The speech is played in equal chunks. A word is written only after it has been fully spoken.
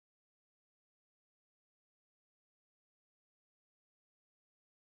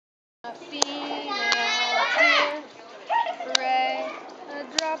A female deer, ray, a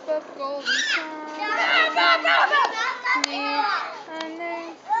drop of golden sun. Me, a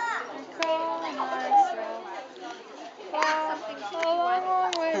name, I call myself. A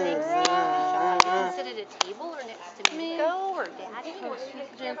long way to run. Sit at a table or next to Me, Nico or Daddy?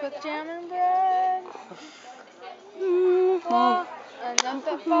 drink with jam and bread. Enough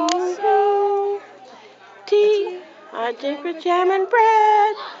that falls so. Tea, I drink with jam and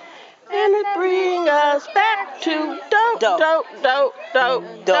bread, and it brings us back to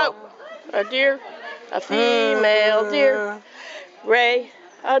dope. A deer, a female deer, ray,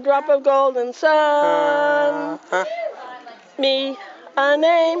 a drop of golden sun. Me, a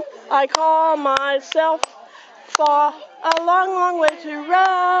name I call myself, for a long way to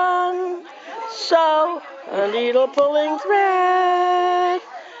run. So, a needle pulling thread,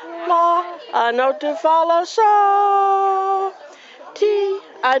 law, a note to follow, so tea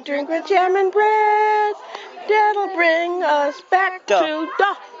I drink with jam and bread, that'll bring us back to do.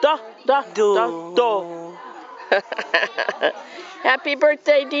 Happy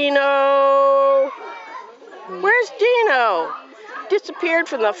birthday, Deano! Where's Deano? Disappeared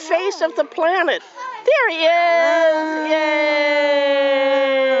from the face of the planet. There he is! Yay!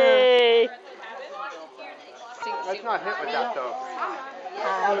 Let's not hit with that though. I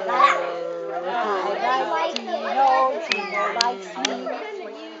like Deano likes me.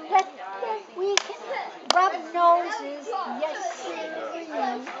 We can rub noses, yes,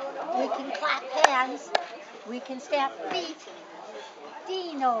 we can clap hands, we can stamp feet.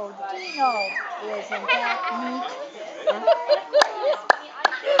 Deano, isn't that neat?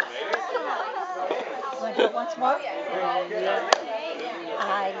 Want to do it once more? I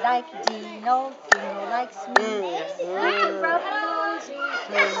like Deano likes me. We can rub noses,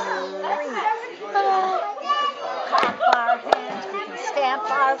 clap our hands, we can stamp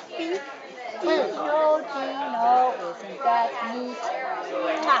our feet. Deano, isn't that neat?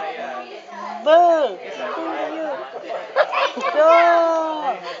 Boo!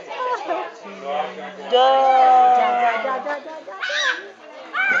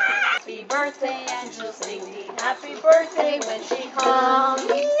 Happy birthday, and she'll sing me Happy birthday when she comes.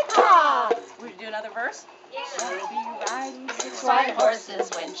 Would you do another verse? She'll be riding 6 white horses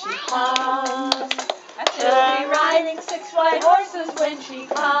when she comes. She'll be riding 6 white horses when she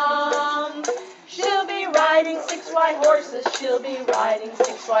comes. She'll be riding 6 white horses. She'll be riding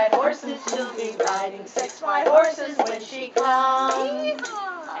 6 white horses. She'll be riding 6 white horses when she comes.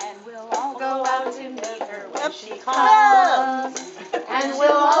 And we'll all go out to meet her when she comes. And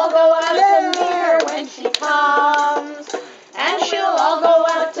we'll all go out to meet her when she comes. And she'll all go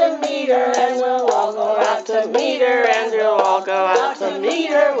out to meet her. And we'll all go out to meet her. And we'll all go out to meet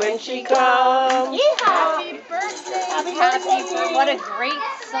her when she comes. Happy birthday! Happy birthday! What a great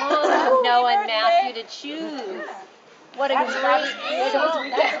song, Noah and Matthew, to choose. What a great song.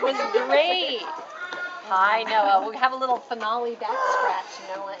 That was great. Hi, Noah. We'll have a little finale back scratch,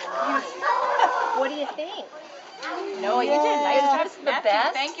 Noah and Matthew. What do you think? Noah, you did a nice job. This is the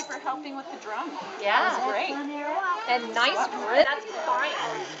best. Thank you for helping with the drum. Yeah. That was great. And nice grip. That's fine.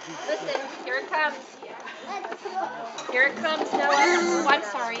 Listen, here it comes. Here it comes, Noah. Oh, I'm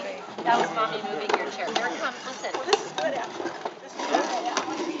sorry. That was Mommy moving your chair. Here it comes. Listen. Well, this is good, actually.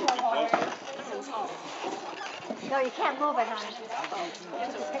 No, you can't move it, honey. You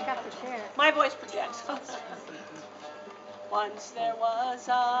have to pick up the chair. My voice projects. Once there was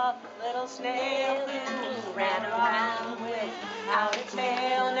a little snail who ran around without a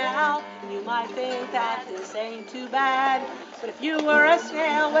tail. Now, you might think that this ain't too bad, but if you were a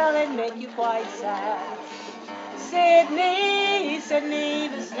snail, well, it'd make you quite sad. Sydney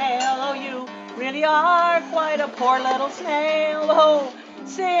the snail, oh, you really are quite a poor little snail. Oh,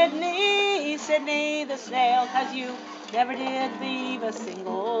 Sydney the snail, 'cause you never did leave a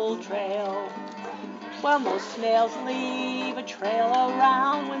single trail. Well, most snails leave a trail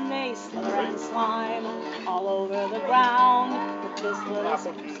around when they slither and slime all over the ground. But this little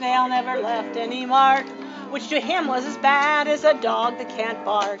snail never left any mark, which to him was as bad as a dog that can't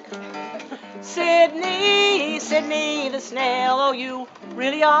bark. Sydney the snail, oh, you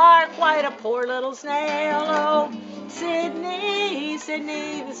really are quite a poor little snail. Oh, Sydney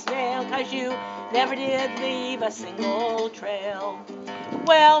the snail, 'cause you never did leave a single trail.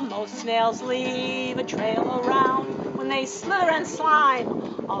 Well, most snails leave a trail around when they slither and slime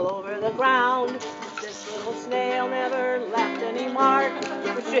all over the ground. This little snail never left any mark,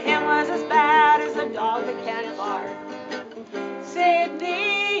 which to him was as bad as a dog that can't bark.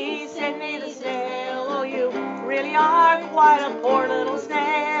 Sydney the snail, oh, you really are quite a poor little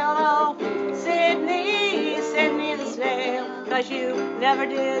snail. Oh, Sydney the snail, 'cause 'cause you never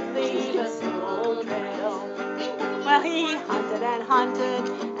did leave a single trail. Well, he hunted and hunted,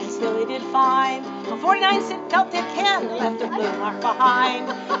 and still he did find a 49-cent felt tip can that left a blue mark behind.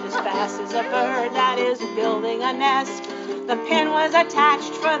 As fast as a bird that is building a nest, the pin was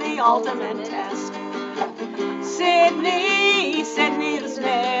attached for the ultimate test. Sydney, Sydney the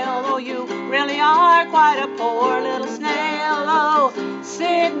snail, oh, you really are quite a poor little snail. Oh,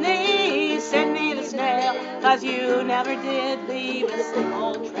 Sydney, Sydney the snail, 'cause you never did leave a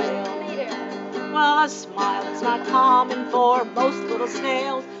single trail. Well, a smile is not common for most little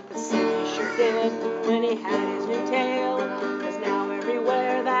snails, but Sydney sure did when he had his new tail. 'Cause now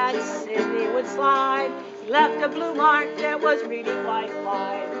everywhere that Sydney would slide, he left a blue mark that was really quite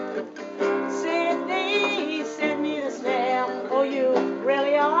wide. Sydney, Sydney the snail, oh, you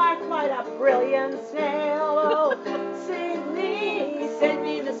really are quite a brilliant snail. Oh, Sydney,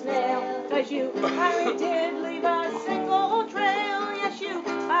 Sydney the snail, 'cause you finally did leave a single trail. Yes, you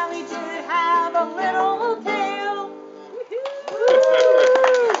finally did have a little tail.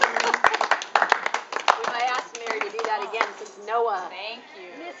 We might ask Mary to do that again since Noah Thank you.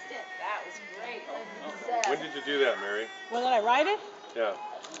 missed it. That was great. When did you do that, Mary? When did I write it? Yeah.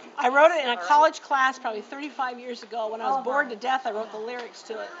 I wrote it in a college class probably 35 years ago. When I was bored to death, I wrote the lyrics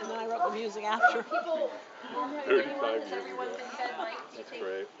to it, and then I wrote the music after. 35 years ago. That's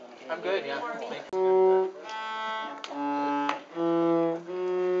great. I'm good, yeah.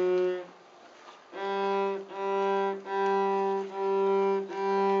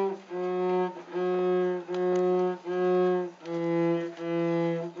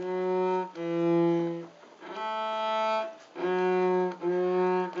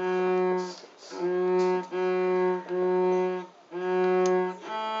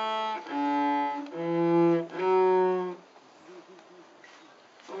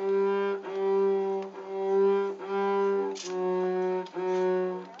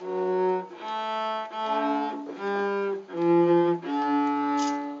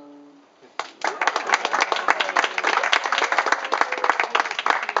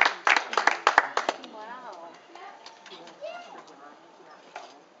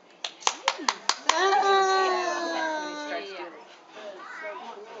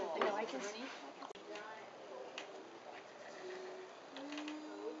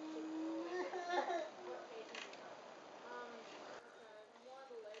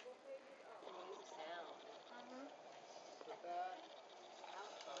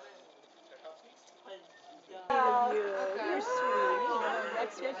 You're sweet.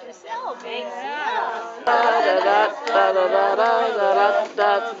 Let's with yourself. Thanks. That's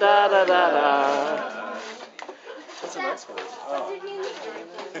a nice one.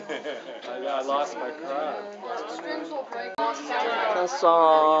 I lost my crowd. The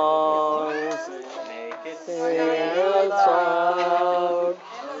songs sing it loud.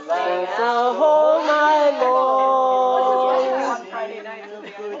 That's a whole night long.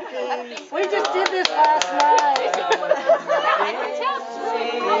 We just did this last night.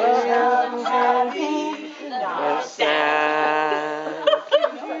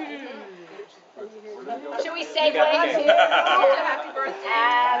 Should we say what? Happy birthday.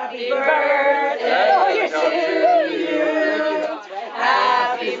 Happy birthday to you.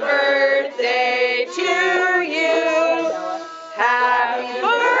 Happy birthday to you. Happy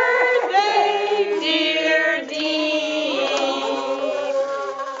birthday, dear Dee.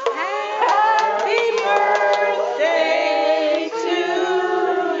 Happy birthday to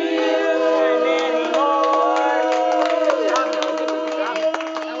you. Many more.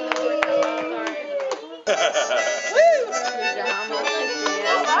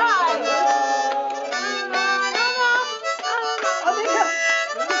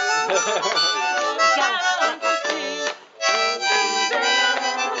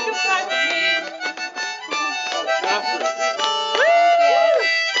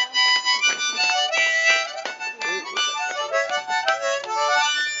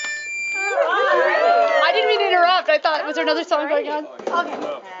 I didn't mean to interrupt. I thought, was there another song going on? Okay.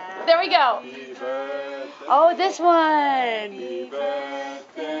 There we go. Oh, this one. Happy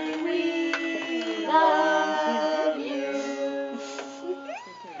birthday, We love you.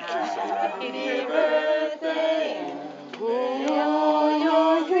 Happy birthday. May all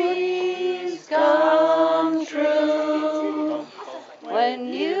your dreams come true.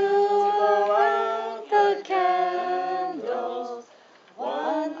 When you blow out the candles,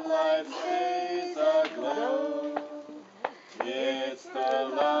 one light stays aglow. It's the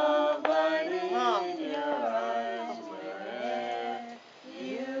love light in your eyes wherever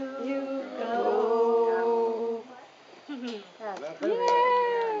You go. That's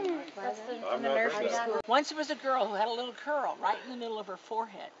Yay! I'm in the nursery school. Once there was a girl who had a little curl right in the middle of her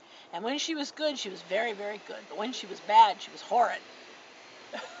forehead. And when she was good, she was very, very good. But when she was bad, she was horrid.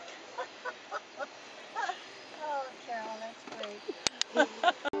 Oh, Carol, that's great.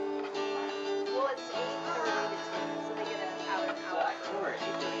 Well, it's 8:30 so they get an hour.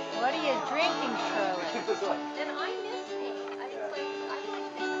 What are you drinking, Shirley? And I